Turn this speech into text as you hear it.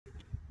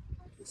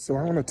So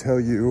I want to tell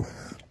you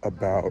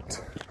about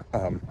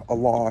a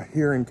law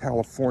here in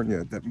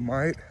California that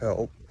might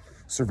help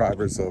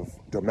survivors of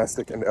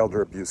domestic and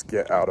elder abuse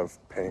get out of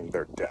paying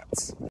their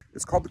debts.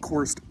 It's called the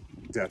Coerced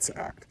Debts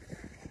Act.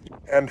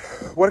 And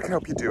what it can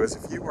help you do is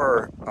if you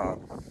are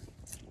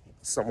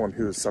someone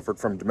who has suffered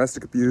from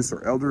domestic abuse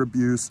or elder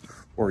abuse,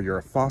 or you're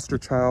a foster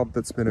child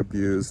that's been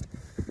abused,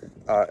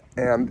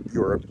 and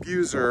your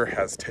abuser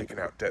has taken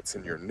out debts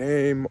in your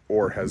name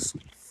or has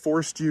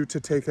forced you to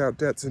take out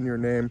debts in your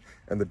name,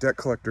 and the debt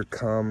collector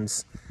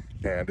comes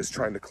and is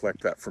trying to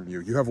collect that from you,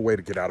 you have a way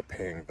to get out of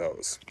paying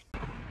those.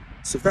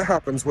 So if that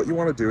happens, what you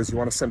want to do is you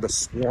want to send a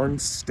sworn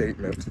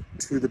statement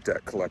to the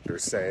debt collector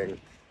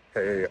saying,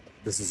 hey,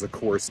 this is a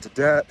coerced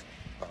debt,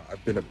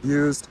 I've been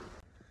abused.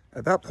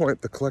 At that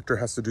point, the collector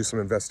has to do some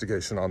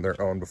investigation on their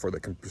own before they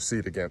can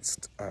proceed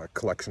against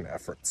collection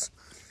efforts.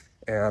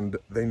 And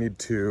they need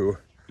to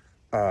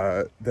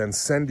then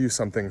send you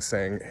something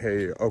saying,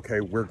 hey, okay,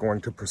 we're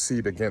going to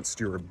proceed against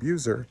your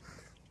abuser,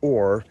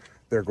 or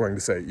they're going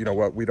to say, you know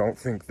what, we don't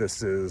think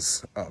this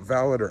is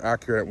valid or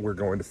accurate, and we're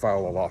going to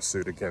file a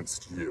lawsuit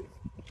against you.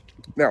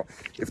 Now,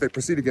 if they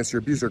proceed against your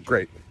abuser,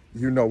 great.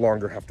 You no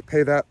longer have to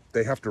pay that.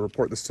 They have to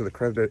report this to the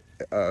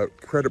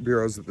credit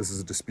bureaus that this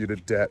is a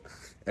disputed debt,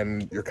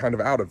 and you're kind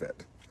of out of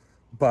it.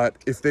 But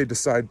if they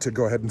decide to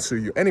go ahead and sue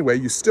you anyway,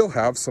 you still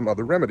have some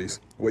other remedies.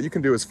 What you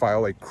can do is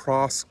file a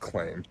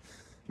cross-claim.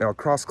 Now, a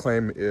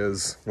cross-claim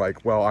is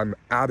like, well, I'm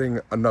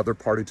adding another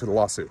party to the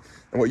lawsuit.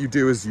 And what you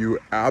do is you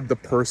add the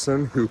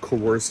person who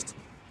coerced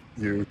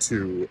you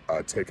to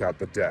take out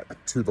the debt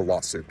to the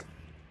lawsuit.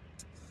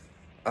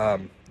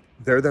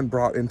 They're then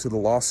brought into the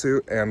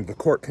lawsuit, and the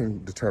court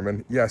can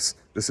determine, yes,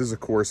 this is a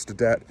coerced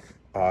debt.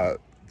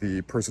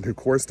 The person who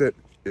coerced it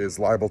is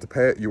liable to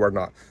pay it. You are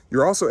not.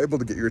 You're also able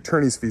to get your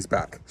attorney's fees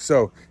back.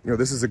 So,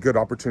 this is a good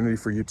opportunity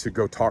for you to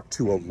go talk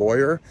to a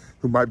lawyer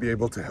who might be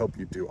able to help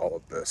you do all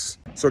of this.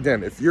 So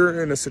again, if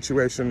you're in a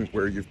situation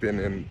where you've been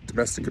in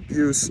domestic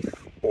abuse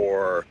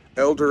or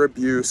elder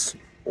abuse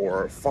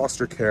or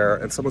foster care,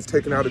 and someone's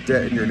taken out a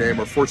debt in your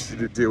name or forced you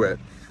to do it,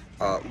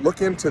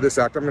 look into this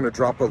act. I'm going to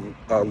drop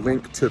a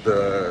link to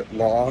the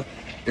law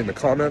in the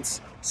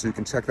comments so you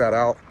can check that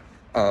out.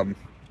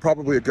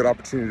 Probably a good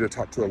opportunity to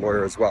talk to a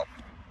lawyer as well.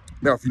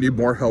 Now, if you need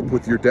more help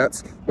with your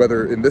debts,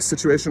 whether in this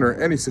situation or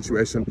any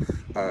situation,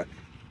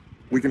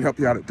 we can help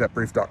you out at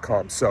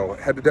debtbrief.com. So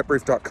head to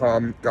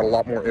debtbrief.com, got a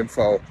lot more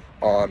info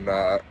on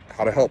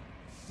how to help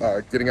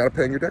getting out of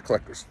paying your debt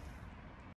collectors.